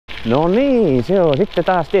No niin, se on sitten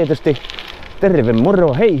taas tietysti terve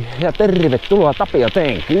moro, hei ja tervetuloa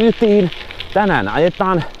Tapio-T:n kyytiin. Tänään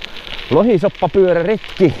ajetaan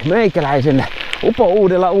lohisoppapyöräretki meikäläisen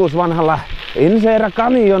uudella uusvanhalla Insera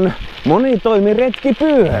Canyon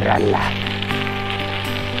monitoimiretkipyörällä.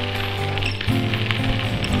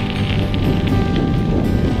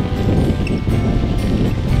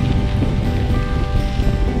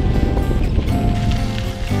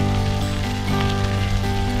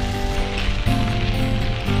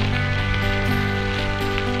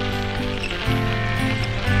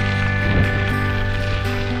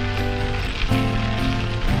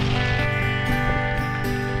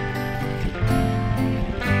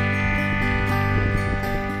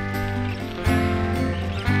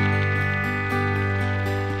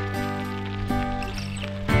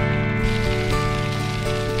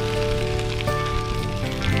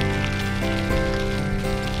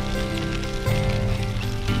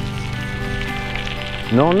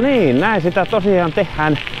 No niin, näin sitä tosiaan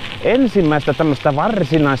tehdään ensimmäistä tämmöistä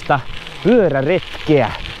varsinaista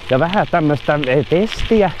pyöräretkeä ja vähän tämmöistä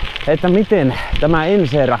testiä, että miten tämä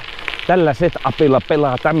Insera tällä setupilla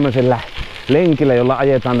pelaa tämmöisellä lenkillä, jolla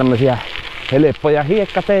ajetaan tämmöisiä helppoja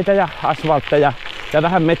hiekkateitä ja asfaltteja ja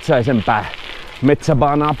vähän metsäisempää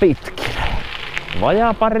metsäbaanaa pitkin.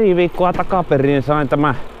 Vajaa pari viikkoa takaperin sain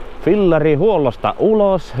tämä fillari huollosta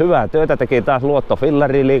ulos. Hyvää työtä teki taas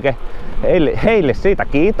luotto-fillariliike. Heille siitä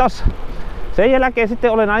kiitos. Sen jälkeen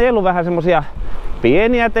sitten olen ajellut vähän semmosia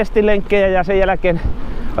pieniä testilenkkejä ja sen jälkeen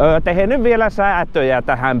tehnyt vielä säätöjä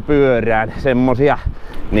tähän pyörään. Semmosia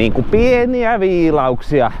niinku pieniä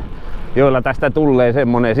viilauksia, joilla tästä tulee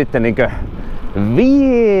semmonen sitten niinkö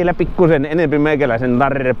vielä pikkusen enempi meikäläisen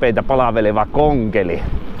tarpeita palaveleva konkeli.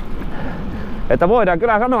 Että voidaan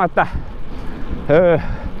kyllä sanoa, että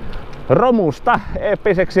romusta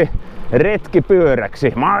eeppiseksi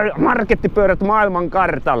retkipyöräksi. Markettipyörät maailman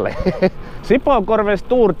kartalle. Sipoonkorven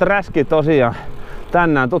Storträsk tosiaan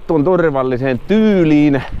tänään tuttuun turvalliseen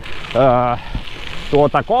tyyliin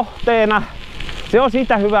kohteena. Se on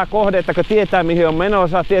siitä hyvä kohde, että kun tietää mihin on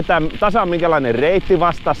menossa, tietää tasan minkälainen reitti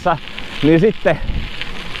vastassa, niin sitten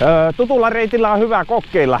tutulla reitillä on hyvä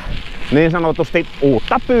kokeilla niin sanotusti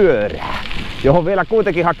uutta pyörää, johon vielä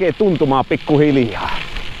kuitenkin hakee tuntumaa pikkuhiljaa.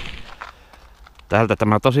 Tältä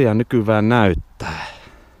tämä tosiaan nykyään näyttää.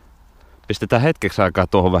 Pistetään hetkeksi aikaa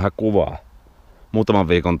tuohon vähän kuvaa muutaman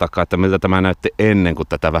viikon takaa, että miltä tämä näytti ennen kuin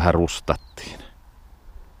tätä vähän rustattiin.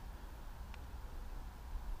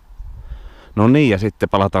 No niin, ja sitten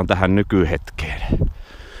palataan tähän nykyhetkeen.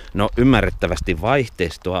 No ymmärrettävästi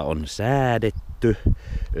vaihteistoa on säädetty,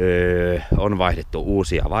 on vaihdettu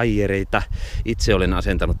uusia vaijereita. Itse olen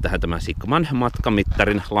asentanut tähän tämän Sigman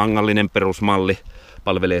matkamittarin, langallinen perusmalli.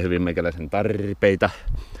 Palvelee hyvin meikäläisen tarpeita.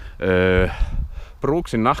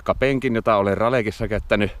 Brooksin nahkapenkin, jota olen Ralekissa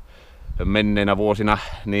käyttänyt menneinä vuosina,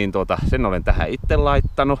 niin sen olen tähän itse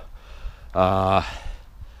laittanut.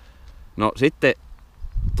 No sitten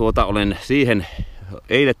olen siihen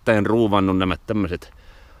eilettäin ruuvannut nämä tämmöiset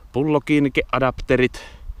pullokiinnikeadapterit.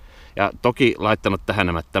 Ja toki laittanut tähän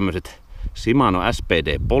nämä tämmöiset Shimano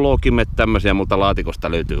SPD-polokimet, tämmöisiä, mutta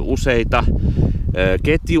laatikosta löytyy useita.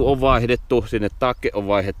 Ketju on vaihdettu, sinne takke on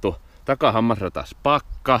vaihdettu, takahammasratas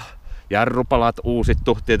pakka, jarrupalat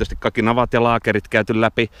uusittu, tietysti kaikki navat ja laakerit käyty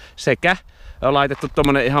läpi, sekä laitettu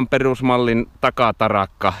tommonen ihan perusmallin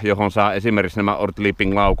takatarakka, johon saa esimerkiksi nämä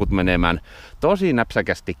Ortlipping-laukut menemään tosi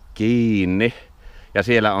näpsäkästi kiinni. Ja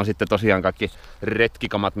siellä on sitten tosiaan kaikki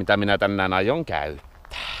retkikamat, mitä minä tänään aion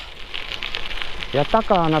käyttää. Ja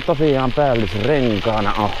takana tosiaan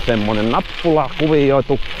päällysrenkaana on semmonen nappula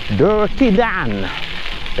kuvioitu Dirty Dan.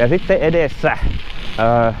 Ja sitten edessä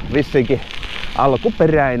vissinkin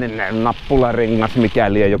alkuperäinen nappularengas,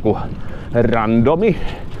 mikäli joku randomi.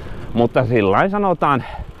 Mutta sillain sanotaan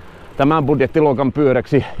tämän budjettiluokan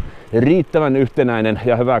pyöräksi riittävän yhtenäinen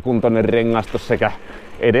ja hyväkuntoinen rengastus sekä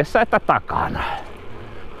edessä että takana.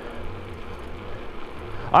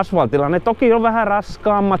 Asfaltilla ne toki on vähän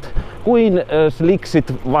raskaammat kuin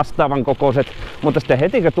slicksit vastaavan kokoiset, mutta sitten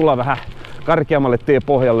heti kun tullaan vähän karkeammalle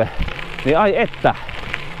tiepohjalle, niin ai että,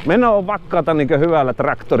 meno on vakkaata niin kuin hyvällä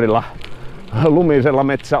traktorilla lumisella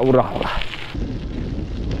metsäuralla.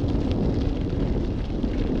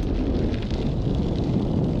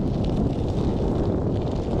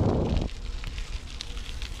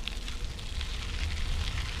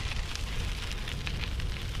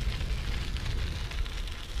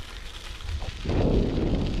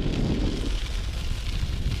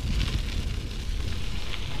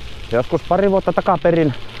 Joskus pari vuotta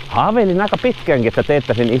takaperin haaveilin aika pitkäänkin, että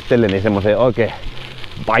teettäisin itselleni semmoisen oikein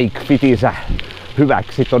bike fitinsä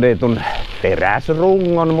hyväksi todetun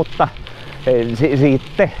teräsrungon, mutta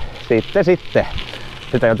sitten.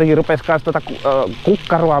 Sitä jotenkin rupesi kanssa tuota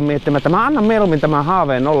kukkaroa miettimään, että mä annan mieluummin tämän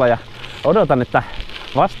haaveen olla ja odotan, että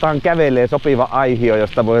vastaan kävelee sopiva aihio,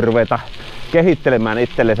 josta voi ruveta kehittelemään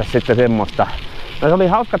itsellensä sitten semmoista. No, se oli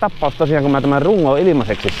hauska tappaus tosiaan, kun mä tämän rungon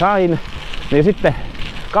ilmaiseksi sain, niin sitten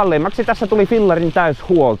kalleimmaksi tässä tuli fillarin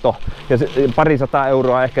täyshuolto ja 200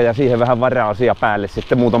 euroa ehkä ja siihen vähän varaosia päälle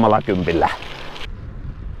sitten muutamalla kympillä.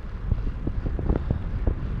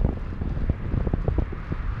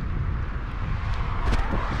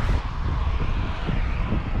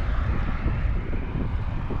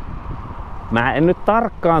 Mä en nyt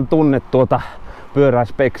tarkkaan tunne tuota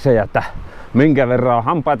pyöräspeksejä, että minkä verran on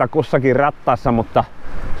hampaita kussakin rattaassa, mutta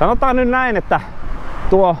sanotaan nyt näin, että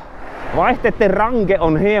tuo vaihteiden ranke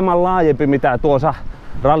on hieman laajempi mitä tuossa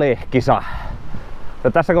ralekisa.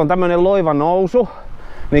 Ja tässä kun on tämmönen loiva nousu,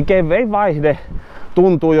 niin kevein vaihde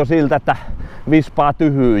tuntuu jo siltä, että vispaa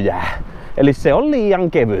tyhjää. Eli se on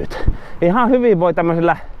liian kevyt. Ihan hyvin voi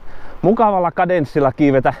tämmöisellä mukavalla kadenssilla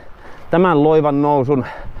kiivetä tämän loivan nousun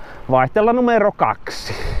vaihteella numero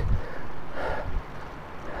 2.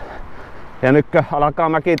 Ja nytkö alkaa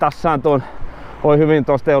mäki tassaan tuon, voi hyvin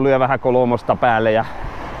tuosta ollut ja vähän 3 päälle ja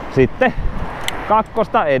sitten 2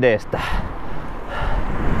 edestä.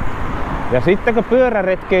 Ja sitten kun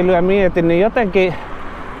pyöräretkeilyä mietin, niin jotenkin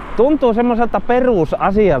tuntuu semmoiselta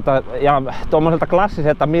perusasialta ja tuommoiselta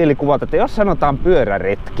klassiselta mielikuvalta, että jos sanotaan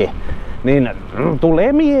pyöräretki, niin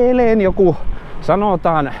tulee mieleen joku,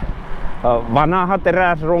 sanotaan, vanha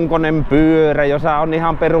teräsrunkoinen pyörä, jossa on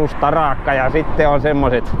ihan perustarakka ja sitten on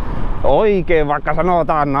semmoset oikein vaikka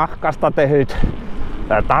sanotaan nahkasta tehyt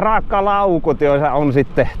tarakkalaukut, joissa on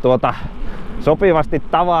sitten sopivasti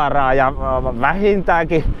tavaraa ja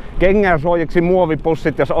vähintäänkin kengänsuojiksi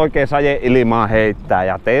muovipussit, jos oikein sadeilmaa heittää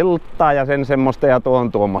ja telttaa ja sen semmoista ja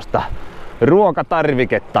tuommoista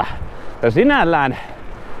ruokatarviketta. Ja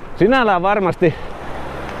sinällään varmasti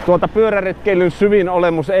pyöräretkeilyn syvin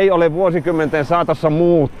olemus ei ole vuosikymmenten saatossa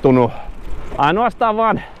muuttunut. Ainoastaan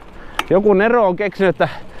vaan joku nero on keksinyt, että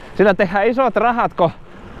sillä tehdään isot rahat, kun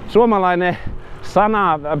suomalainen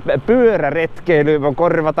sana pyöräretkeily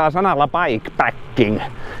korvataan sanalla bikepacking.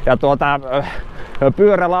 Ja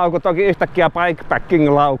pyörälaukut onkin yhtäkkiä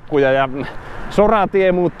bikepacking-laukkuja ja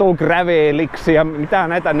soratie muuttuu graveliksi ja mitä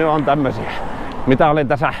näitä nyt on tämmösiä, mitä olen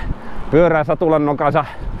tässä pyöräsatulan nokansa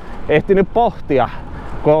ehtinyt pohtia,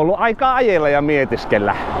 kun on ollut aikaa ajella ja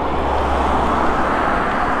mietiskellä.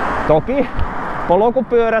 Toki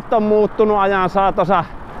polkupyörät on muuttunut ajan saatossa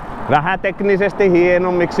vähän teknisesti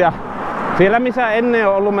hienommiksi ja siellä missä ennen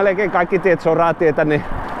on ollut melkein kaikki tiet soratietä, niin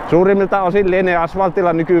suurimmilta osin lienee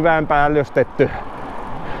asfaltilla nykyään päällystetty.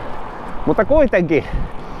 Mutta kuitenkin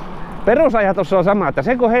perusajatus on sama, että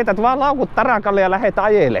se kun heität vaan laukut tarakalle ja lähet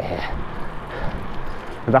ajelemaan.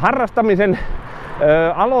 Mutta harrastamisen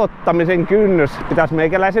aloittamisen kynnys pitäisi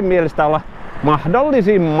meikäläisen mielestä olla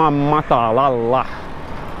mahdollisimman matalalla,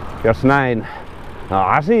 jos näin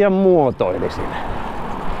asian muotoilisin.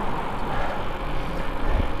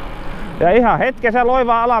 Ja ihan hetkessä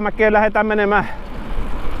loivaa alamäkeen lähdetään menemään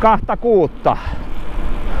 2.6.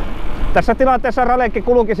 Tässä tilanteessa ralekki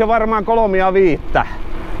kulkisi jo varmaan 3.5.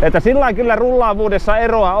 Että sillä kyllä rullaavuudessa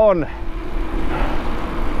eroa on.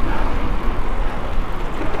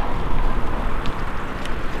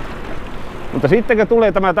 Mutta sitten kun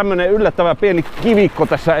tulee tämä tämmönen yllättävä pieni kivikko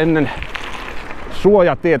tässä ennen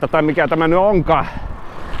suojatietä tai mikä tämä nyt onkaan,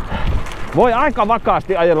 voi aika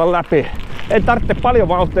vakaasti ajella läpi. Ei tarvitse paljon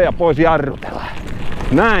vauhtia pois jarrutella.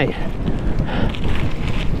 Näin.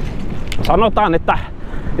 Sanotaan, että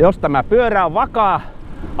jos tämä pyörä on vakaa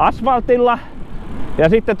asfaltilla ja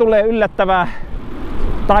sitten tulee yllättävää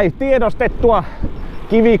tai tiedostettua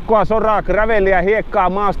kivikkoa, soraa, gravelia, hiekkaa,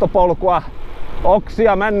 maastopolkua,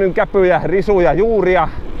 oksia, männynkäpyjä, risuja, juuria.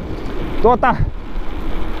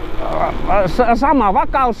 Sama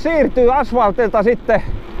vakaus siirtyy asfaltilta sitten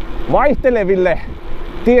vaihteleville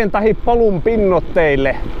tien tahi polun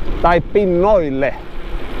pinnotteille tai pinnoille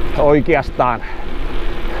oikeastaan.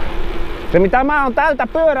 Se mitä mä oon tältä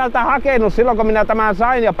pyörältä hakenut silloin kun minä tämän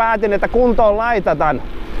sain ja päätin, että kuntoon laitetaan,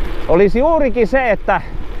 olisi juurikin se, että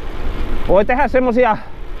voi tehdä semmosia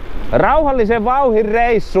rauhallisen vauhin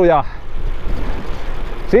reissuja.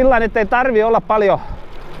 Sillain, ettei tarvi olla paljon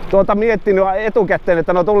miettinyt etukäteen,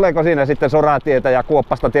 että no tuleeko siinä sitten soratietä ja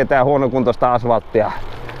kuoppasta tietä ja huonokuntoista asfalttia.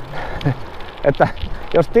 Että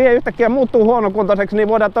jos tie yhtäkkiä muuttuu huonokuntoiseksi, niin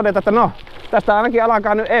voidaan todeta, että no, tästä ainakin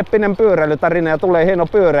alkaa nyt eeppinen pyöräilytarina ja tulee hieno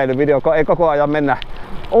pyöräilyvideo, kun ei koko ajan mennä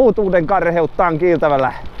outuuden karheuttaan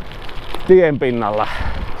kiiltävällä tienpinnalla.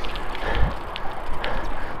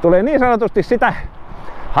 Tulee niin sanotusti sitä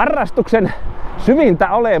harrastuksen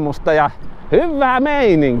syvintä olemusta ja hyvää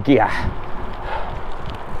meininkiä.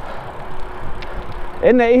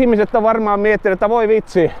 Ennen ihmiset on varmaan miettinyt, että voi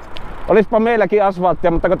vitsi, olispa meilläkin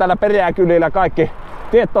asfalttia, mutta kun täällä peräkylillä kaikki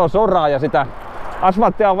tiet on soraa ja sitä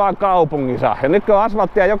asfalttia on vaan kaupungissa. Ja nyt kun on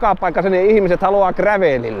asfalttia joka paikassa, niin ihmiset haluaa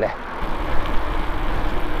gravelille.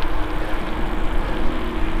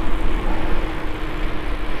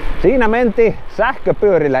 Siinä menti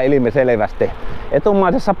sähköpyörillä ilmiselvästi.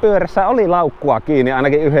 Etumaisessa pyörässä oli laukkua kiinni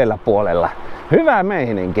ainakin yhdellä puolella. Hyvä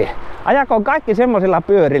meininki. Ajakoon kaikki semmosilla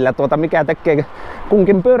pyörillä mikä tekee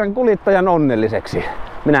kunkin pyörän kuljettajan onnelliseksi.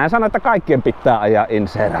 Minä en sano, että kaikkien pitää ajaa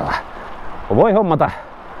Inseralla. Voi hommata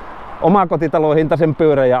omakotitalohintaisen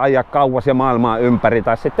pyörän ja ajaa kauas ja maailmaa ympäri.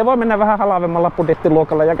 Tai sitten voi mennä vähän halvemmalla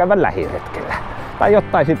budjettiluokalla ja käydä lähiretkellä. Tai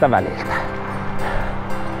jotain sitä väliltä.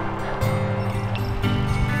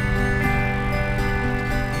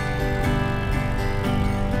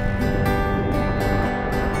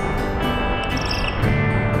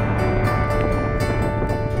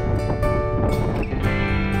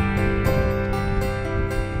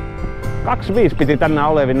 Viisi piti tänään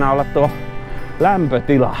olevina olla tuo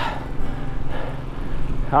lämpötila.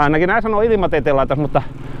 Ainakin näin sanoo ilmatieteen laitos, mutta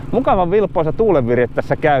mukavan vilppoisa tuulenvire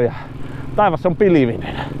tässä käy ja taivas on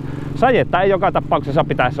pilvinen. Sajetta ei joka tapauksessa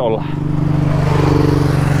pitäisi olla.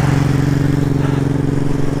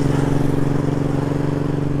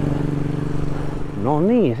 No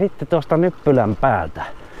niin, sitten tuosta Nyppylän päältä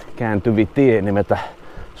kääntyvi tie nimeltä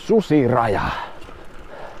Susiraja.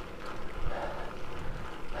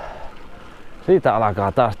 Siitä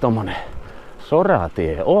alkaa taas tommonen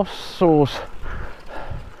soratieosuus.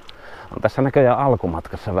 On tässä näköjään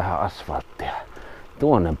alkumatkassa vähän asfalttia.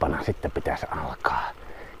 Tuonnempana sitten pitäisi alkaa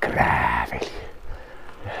graaveli.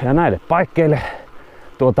 Ja näille paikkeille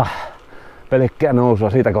pelkkää nousua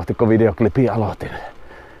siitä kohti kun videoklipi aloitin.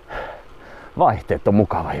 Vaihteet on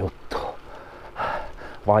mukava juttu.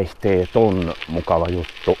 Vaihteet on mukava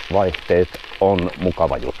juttu. Vaihteet on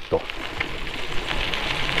mukava juttu.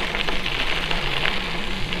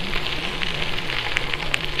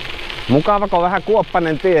 Mukava, kun on vähän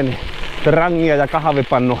kuoppanen tie, niin rangia ja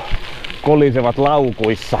kahvipannu kolisevat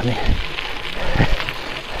laukuissa. Niin.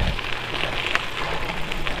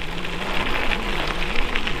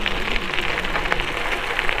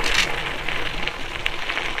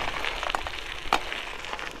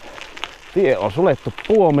 Tie on sulettu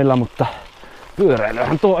puomilla, mutta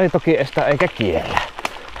pyöräilyhän tuo ei toki estä eikä kiellä.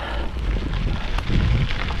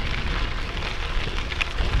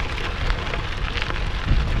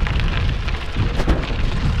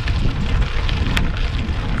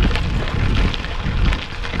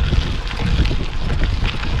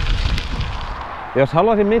 Jos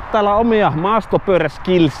haluaisin mittailla omia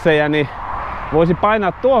maastopyöräskilsejä, niin voisi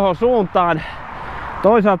painaa tuohon suuntaan.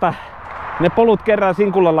 Toisaalta ne polut kerran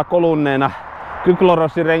sinkulalla kolunneena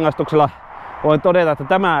kyklorossin rengastuksella voin todeta, että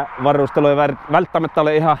tämä varustelu ei välttämättä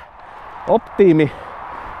ole ihan optiimi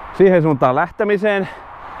siihen suuntaan lähtemiseen.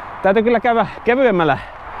 Täytyy kyllä käydä kevyemmällä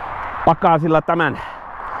pakasilla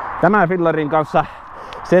tämän fillarin kanssa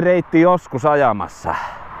se reitti joskus ajamassa.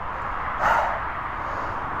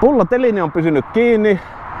 Pullotelini on pysynyt kiinni,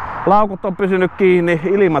 laukut on pysynyt kiinni,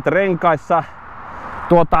 ilmat renkaissa.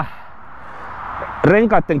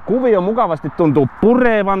 Renkaiden kuvio mukavasti tuntuu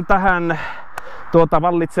purevan tähän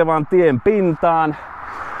vallitsevaan tien pintaan.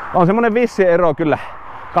 On semmonen vissi ero kyllä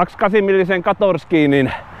 28mm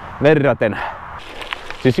Katorskiinin verraten.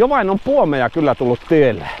 Siis jo vain on puomeja kyllä tullut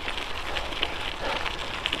tielle.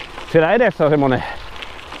 Siellä edessä on semmonen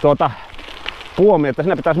puomi, että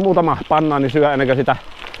siinä pitäisi muutama pannaani syödä ennen kuin sitä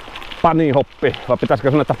panihoppi, vai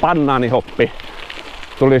pitäisikö sanoa, että pannaanihoppi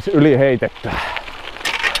tulisi yli heitettyä.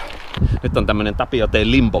 Nyt on tämmönen Tapio-T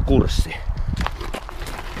limbo-kurssi.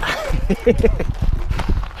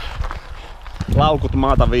 Laukut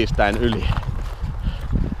maata viistäen yli.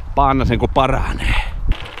 Paannasen kun paranee.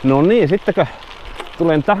 No niin, sittenkö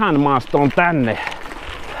tulen tähän maastoon tänne,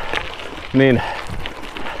 niin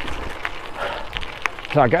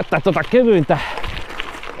saa käyttää kevyintä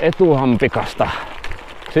etuhampikasta.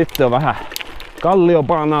 Sitten on vähän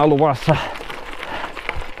kalliopaanaa luvassa.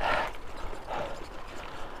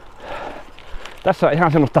 Tässä on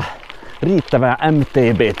ihan semmoista riittävää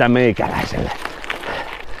MTB:tä meikäläiselle.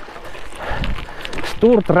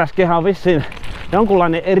 Storträskihän on vissiin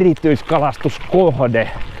jonkunlainen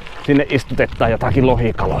erityiskalastuskohde. Sinne istutetaan jotakin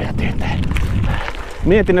lohikaloja tieteen.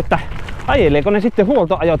 Mietin, että ajeleeko ne sitten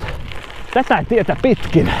huoltoajot tätä tietä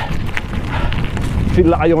pitkin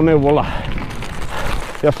sillä ajoneuvolla,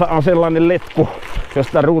 jossa on sellainen letku,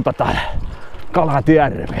 josta ruutataan kalat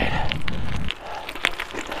järveen.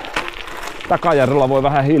 takajarrulla voi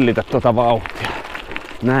vähän hillitä tuota vauhtia.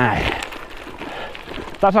 Näin.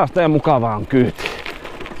 Tasasta ja mukavaa on kyyti.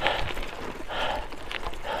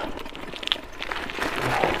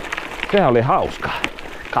 Se oli hauska.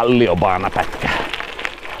 Kalliobaana pätkä.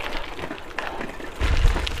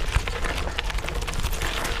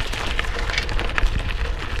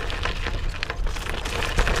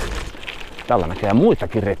 Tällä näkee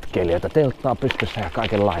muitakin retkeilijöitä, telttaa pystyssä ja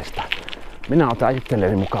kaikenlaista. Minä otan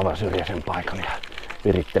itselleni mukavan syrjäisen paikan ja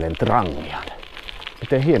virittelen trangian.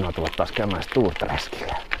 Miten hienoa tulla taas käymään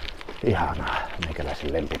Storträskillä. Ihanaa,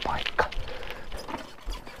 meikäläisen lempipaikka.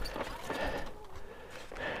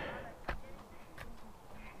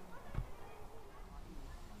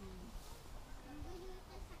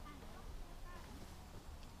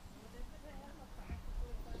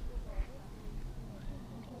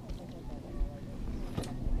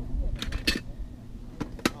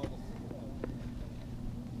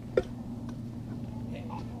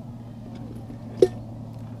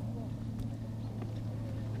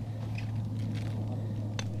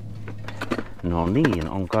 No niin,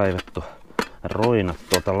 on kaivettu roinat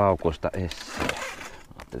tuolta laukuista esiin.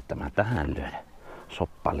 Ajattelin, että mä tähän lyön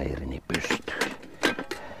soppaleirini pystyyn.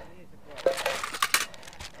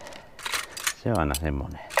 Se on aina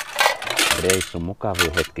semmonen reissun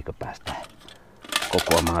mukavia hetki, kun päästään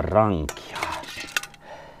kokoamaan rankia.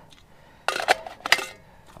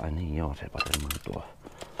 Ai niin joo, se varmaan tuo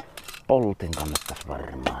poltin kannattais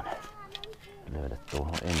varmaan löydä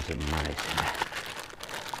tuohon ensimmäisenä.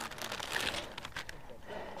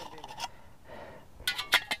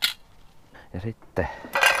 Ja sitten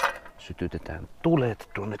sytytetään tulet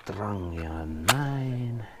tuonne trangiaan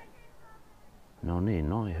näin. No niin,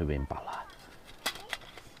 noin hyvin palaa.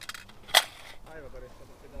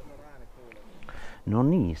 No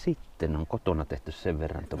niin, sitten on kotona tehty sen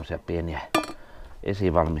verran tommosia pieniä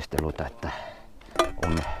esivalmisteluita, että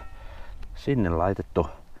on sinne laitettu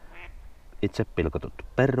itse pilkotut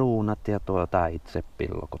perunat ja itse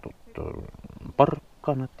pilkotut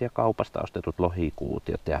porkkanat ja kaupasta ostetut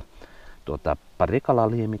lohikuutiot ja pari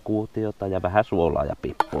kalaliemikuutiota ja vähän suolaa ja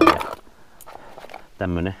pippua.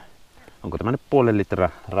 Tämmönen, onko tämä nyt 0,5 litraa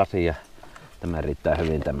rasia? Tämä riittää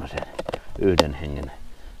hyvin tämmöiseen yhden hengen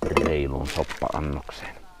reiluun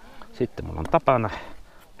soppa-annokseen. Sitten mulla on tapana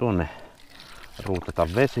tuonne ruutata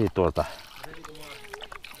vesi tuolta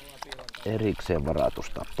erikseen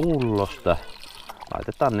varatusta pullosta.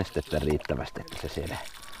 Laitetaan nestettä riittävästi, että se siellä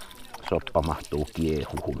soppa mahtuu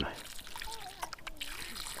kiehuhun.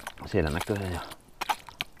 Siellä näköjään jo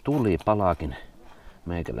tuli palaakin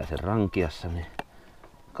meikäläisen rankiassa, niin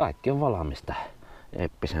kaikki on valmista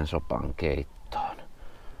eeppisen sopan keittoon.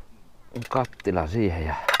 Kattila siihen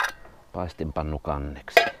ja paistinpannu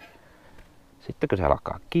kanneksi. Sitten kun se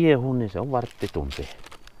alkaa kiehua, niin se on varttitunti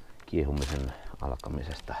kiehumisen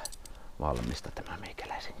alkamisesta valmista tämä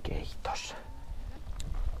meikäläisen keittos.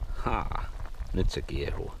 Nyt se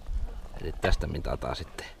kiehuu. Eli tästä mitataan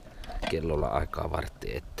sitten kellolla aikaa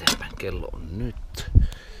vartti eteenpäin. Kello on nyt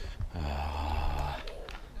 11.52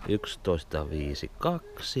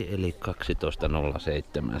 eli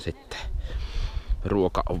 12.07 sitten.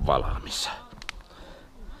 Ruoka on valmis.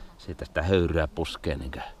 Siitä sitä höyryä puskee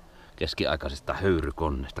niin keskiaikaisesta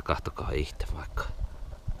höyrykonneesta. Kahtokaa itse vaikka.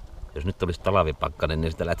 Jos nyt olisi talvipakkanen,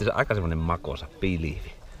 niin sitä lähtisi aika semmonen makosa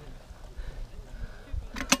pilvi.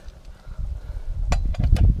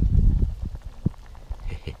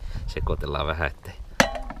 Sekoitellaan vähän, ettei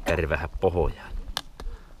käri vähän pohjaan.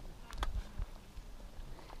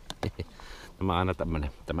 Tämä on aina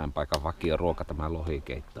tämän paikan vakio ruoka, tämä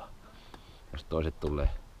lohikeitto. Jos toiset tulee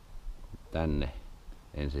tänne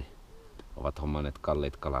ensin, ovat hommanneet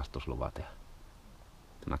kalliit kalastusluvat ja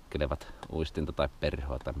nakkelevat uistinta tai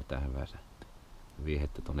perhoa tai mitä hyvänsä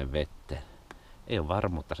viihettä tuonne vetteen. Ei ole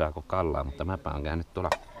varmuutta saako kallaa, mutta mäpä on käynyt tuolla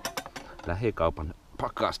lähikaupan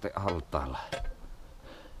pakaste altaalla.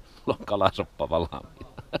 Mulla on kalasoppa valmiina.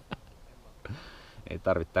 Ei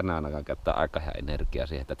tarvitse tänään ainakaan käyttää aikaa ja energiaa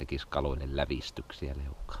siihen, että tekisi kaloille lävistyksiä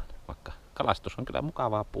leukaan. Vaikka kalastus on kyllä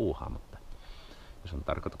mukavaa puuhaa, mutta jos on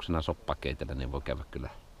tarkoituksena soppa keitellä, niin voi käydä kyllä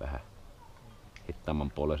vähän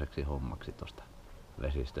hittaamman puoleiseksi hommaksi tuosta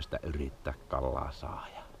vesistöstä yrittää kalaa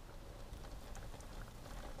saada.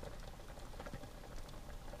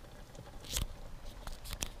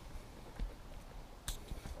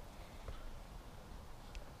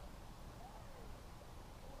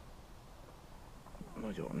 No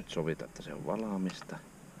joo, nyt sovitaan, että se on valmista.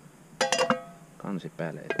 Kansi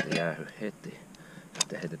päälle, ettei jäähy heti.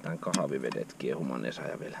 Sitten heitetään kahvivedet kiehumaan esa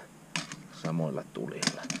ja vielä samoilla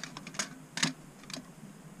tulilla.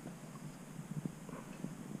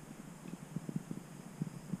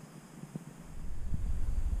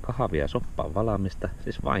 kahvia soppaan valamista,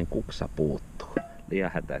 siis vain kuksa puuttuu.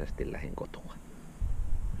 Liian hätäisesti lähin kotua.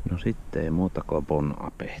 No sitten ei muuta kuin bon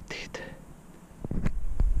appetit.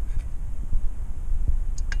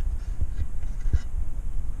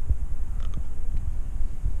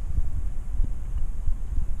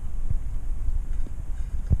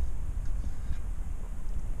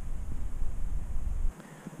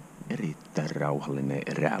 Erittäin rauhallinen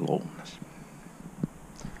erälounas.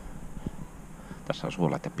 Tässä on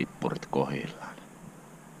suolat ja pippurit kohdillaan.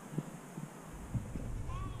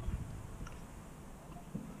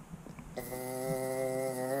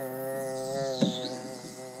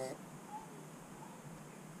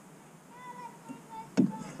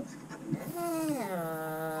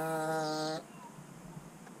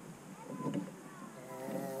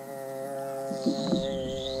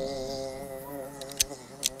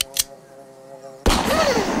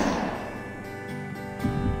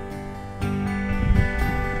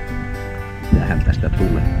 Tähän tästä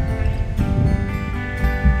tulee.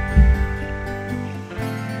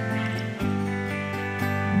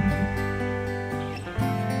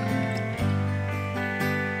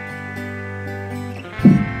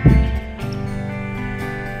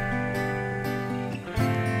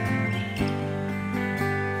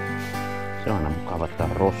 Se on aina mukava, että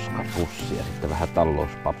on roskapussi ja sitten vähän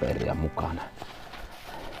talouspaperia mukana.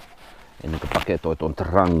 Ennen kuin paketoi tuon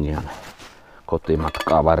trangian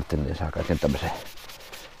kotimatkaa varten, niin saa kaiken tämmöisen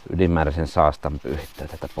ylimääräisen saastan pyyhittää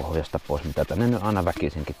tätä pohjasta pois, mitä tänne nyt aina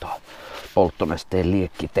väkisinkin tuo polttonesteen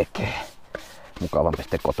liekki tekee. Mukavampi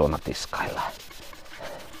sitten kotona tiskailla.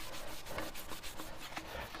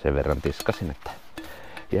 Sen verran tiskasin, että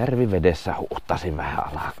järvivedessä huhtasin vähän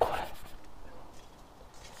alakuolen.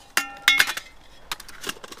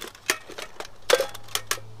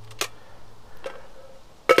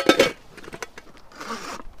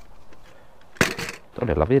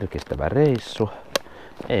 Todella virkistävä reissu.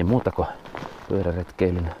 Ei muuta kuin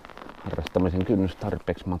pyöräretkeilyn harrastamisen kynnys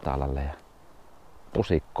tarpeeksi matalalle ja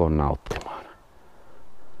pusikkoon nauttimaan.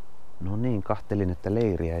 No niin, kahtelin, että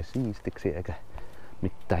leiri ei siistiksi eikä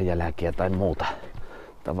mitään jälkiä tai muuta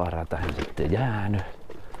tavaraa tähän sitten jäänyt.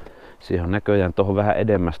 Siihen on näköjään tuohon vähän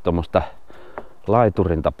edemmäs tuommoista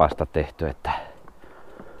laiturin tapasta tehty, että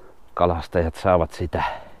kalastajat saavat sitä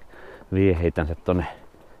vieheitänsä tonne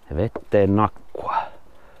vetteen nakkua.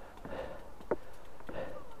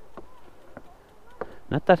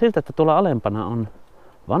 Näyttää siltä, että tuolla alempana on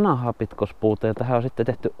vanhaa pitkospuuta ja tähän on sitten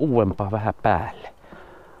tehty uudempaa vähän päälle.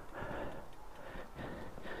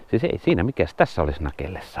 Siis ei siinä mikäs tässä olisi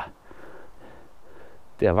nakellessa.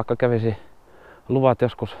 Tiedän, vaikka kävisi luvat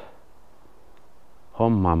joskus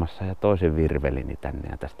hommaamassa ja toisin virvelini tänne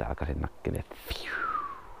ja tästä alkaisin nakkelia.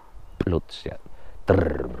 Pluts ja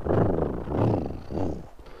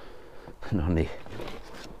no niin.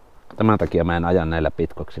 Tämän takia mä en aja näillä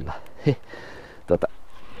pitkoksilla.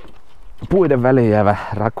 Puiden väliin jäävä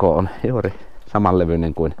rako on juuri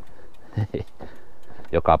samanlevyinen kuin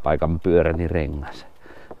joka paikan pyöräni rengas.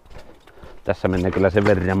 Tässä menee kyllä sen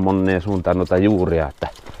verran monneen suuntaan noita juuria, että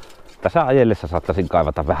tässä ajellessa saattaisin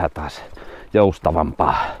kaivata vähän taas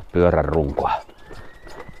joustavampaa pyörän runkoa.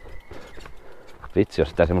 Vitsi, jos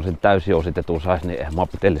sitä semmoisen täysjousitetun saisi, niin eihän mua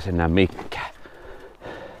pitelisi enää mikään.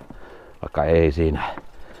 Vaikka ei siinä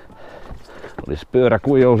olisi pyörä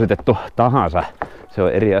kuin jousitettu tahansa. Se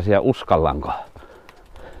on eri asia, uskallanko.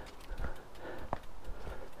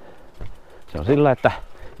 Se on sillä, että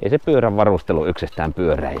ei se pyörän varustelu yksistään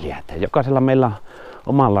pyöräilijä. Että jokaisella meillä on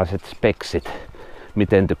omanlaiset speksit,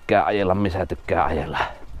 miten tykkää ajella, missä tykkää ajella.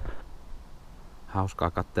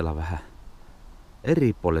 Hauskaa katsella vähän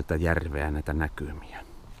eri puolilta järveä näitä näkymiä.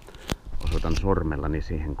 Osoitan sormellani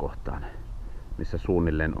siihen kohtaan, missä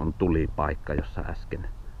suunnilleen on tulipaikka, jossa äsken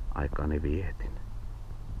aikaani vietin.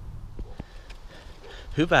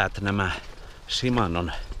 Hyvät nämä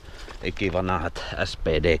Shimanon ikivanhat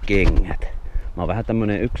SPD-kengät. Mä oon vähän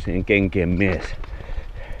tämmönen yksin kenkien mies.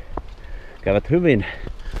 Käyvät hyvin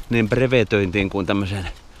niin brevetöintiin kuin tämmöisen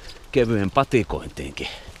kevyen patikointiinkin.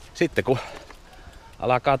 Sitten kun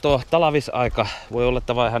alkaa tuo talvisaika, voi olla,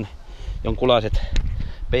 että vähän jonkunlaiset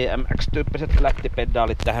BMX-tyyppiset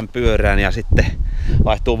flättipedaalit tähän pyörään ja sitten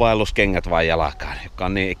vaihtuu vaelluskengät vaan jalkaan, jotka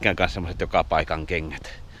on niin ikään kanssa semmoset joka paikan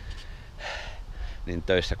kengät. Niin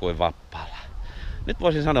töissä kuin vapaalla. Nyt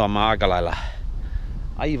voisin sanoa, mä oon aika lailla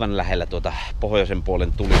aivan lähellä tuota pohjoisen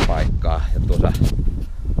puolen tulipaikkaa ja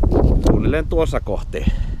suunnilleen tuossa kohti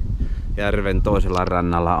järven toisella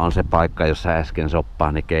rannalla on se paikka, jossa äsken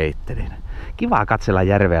soppaani keittelin. Kiva katsella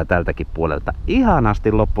järveä tältäkin puolelta.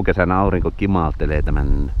 Ihanasti loppukesän aurinko kimaltelee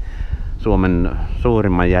tämän Suomen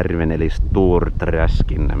suurimman järven eli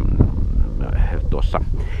Storträskin tuossa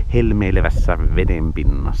helmeilevässä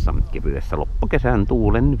vedenpinnassa kevyessä loppukesän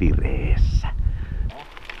tuulen vireessä.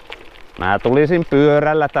 Mä tulisin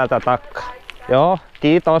pyörällä täältä takkaa. Joo,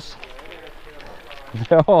 kiitos.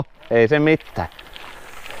 Joo, ei se mitään.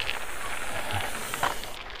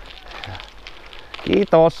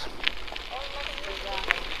 Kiitos.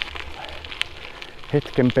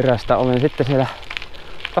 Hetken perästä olen sitten siellä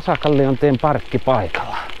Tasakalliontien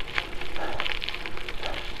parkkipaikalla.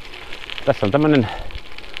 Tässä on tämmönen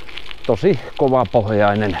tosi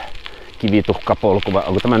kovapohjainen kivituhkapolku, vai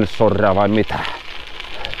onko tämä nyt sorraa vai mitä?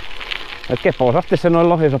 Ja keposasti se noin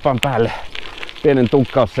lohisopan päälle pienen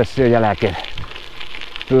tunkkaussession jälkeen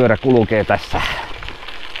pyörä kulkee tässä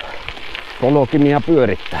polkimia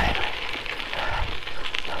pyörittäen.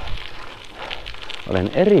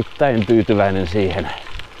 Olen erittäin tyytyväinen siihen,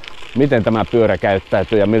 miten tämä pyörä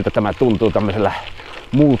käyttäytyy ja miltä tämä tuntuu tämmöisellä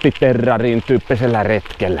multiterrarin tyyppisellä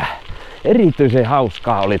retkellä. Erityisen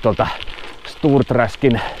hauskaa oli tuolta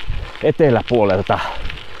Storträskin eteläpuolelta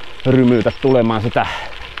rymyytä tulemaan sitä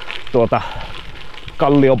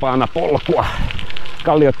kalliopaana polkua.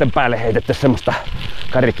 Kallioiden päälle heitetty semmoista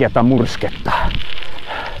karkeata mursketta.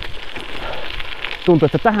 Tuntuu,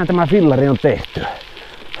 että tähän tämä fillari on tehty.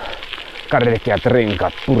 Karkeat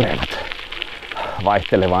renkaat purevat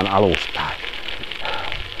vaihtelevaan alustaan.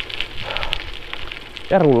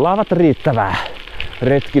 Ja rullaavat riittävää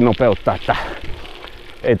retkinopeutta, että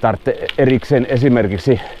ei tarvitse erikseen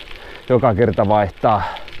esimerkiksi joka kerta vaihtaa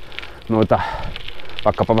noita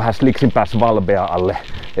vaikkapa vähän sliksinpäs valbea alle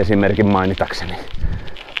esimerkin mainitakseni.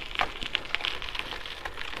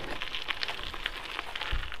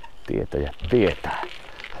 Tietäjät tietää.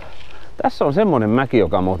 Tässä on semmonen mäki,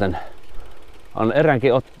 joka muuten on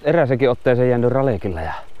eräänsäkin otteeseen jäänyt ralekilla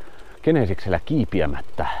ja genesiksellä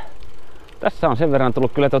kiipiämättä. Tässä on sen verran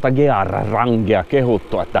tullut kyllä geara-rangea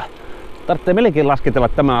kehuttua, että tarvitsee melkein lasketella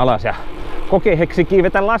tämä alas ja kokeiheksi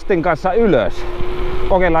kiivetä lasten kanssa ylös.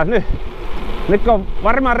 Kokeillaan nyt. Nyt on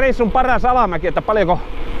varmaan reissun paras alamäki, että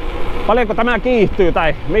paljonko tämä kiihtyy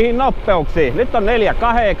tai mihin nopeuksiin. Nyt on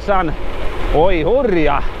 4,8. Oi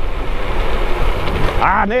hurja.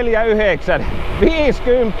 4,9.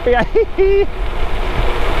 50.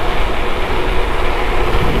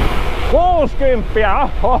 60.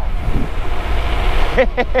 Oho.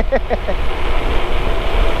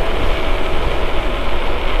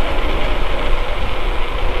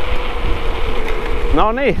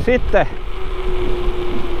 No niin, sitten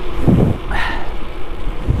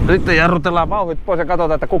jarrutellaan vauhdit pois ja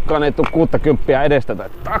katsotaan, että kukaan ei tule 60 edestä tai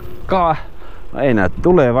takkaa. No ei näy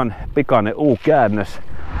tulevan, pikainen U-käännös.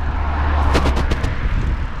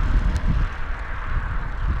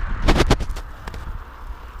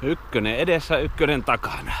 Ykkönen edessä, ykkönen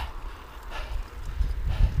takana.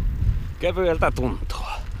 Kevyeltä tuntuu.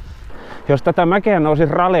 Jos tätä mäkeä nousi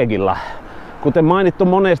ralekilla, kuten mainittu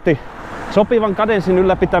monesti, sopivan kadenssin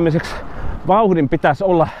ylläpitämiseksi vauhdin pitäisi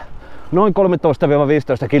olla noin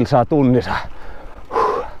 13-15 kilsaa tunnissa.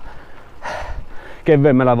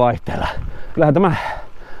 Kevyemmällä vaihteella. Kyllähän tämä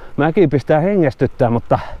mäki pistää hengästyttää,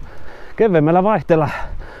 mutta kevyemmällä vaihteella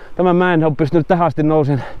tämän mäen on pystynyt tähän asti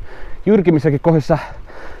nousen jyrkimmissäkin kohdissa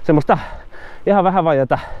semmoista ihan vähän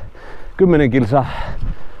vajata 10 kilsaa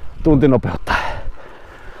tuntinopeutta.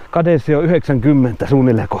 Kadenssi on 90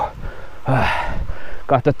 suunnilleen, kun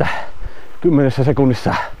katsoi, että 10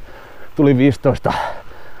 sekunnissa tuli 15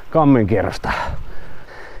 kammenkierrosta.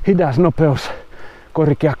 Hidas nopeus,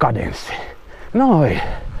 korkea kadenssi. Noin.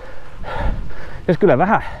 Jos kyllä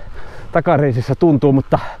vähän takareisissä tuntuu,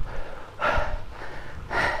 mutta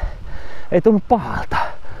ei tullut pahalta.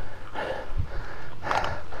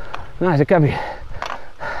 Näin se kävi.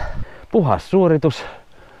 Puhas suoritus,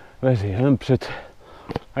 vesihömpsyt,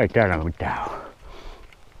 ei täällä mitään ole.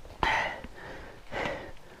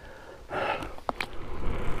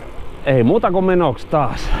 Ei muuta kuin menoksi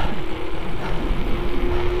taas.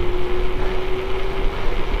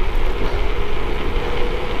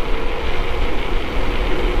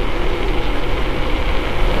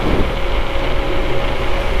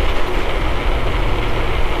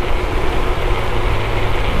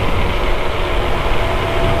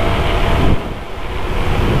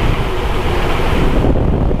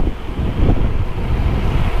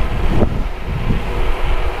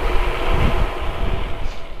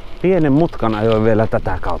 Pienen mutkan ajoin vielä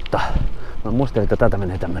tätä kautta. Mä muistelin, että tätä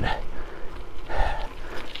menee tämmönen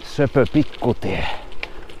söpö pikkutie.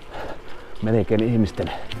 Melkein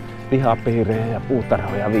ihmisten pihapiirejä ja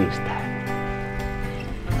puutarhoja viistää.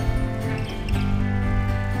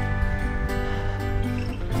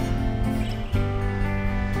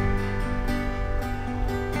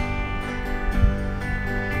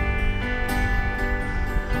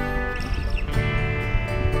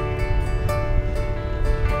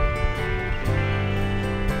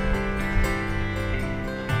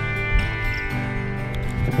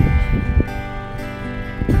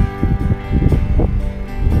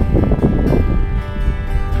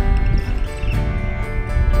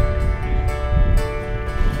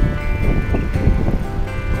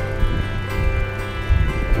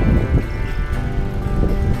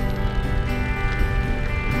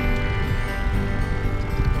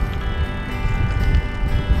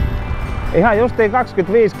 Ihan justiin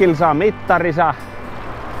 25 kilsaa mittarissa.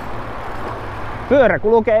 Pyörä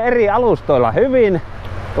kulkee eri alustoilla hyvin.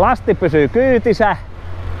 Lasti pysyy kyytissä.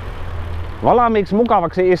 Valmiiksi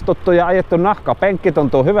mukavaksi istuttu ja ajettu nahkapenkki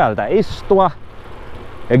tuntuu hyvältä istua.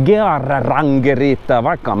 Geara-range riittää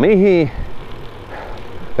vaikka mihin.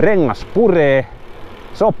 Rengas puree.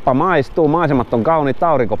 Soppa maistuu, maisemat on kauniit,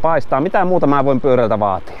 aurinko paistaa. Mitä muuta mä voin pyörältä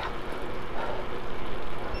vaatia?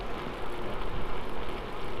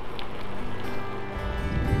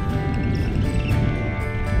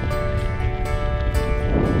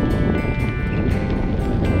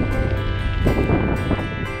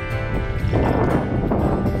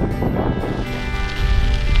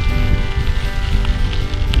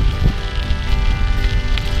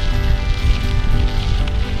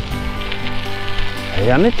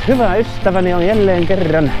 Ja nyt hyvä ystäväni on jälleen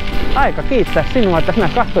kerran aika kiittää sinua, että sinä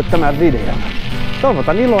katsoit tämän videon.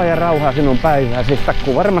 Toivotan iloa ja rauhaa sinun päivääsi.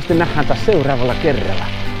 Takku varmasti nähdään taas seuraavalla kerralla.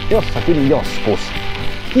 Jossakin joskus.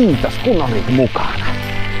 Kiitos kun olit mukana.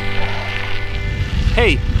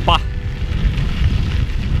 Hei!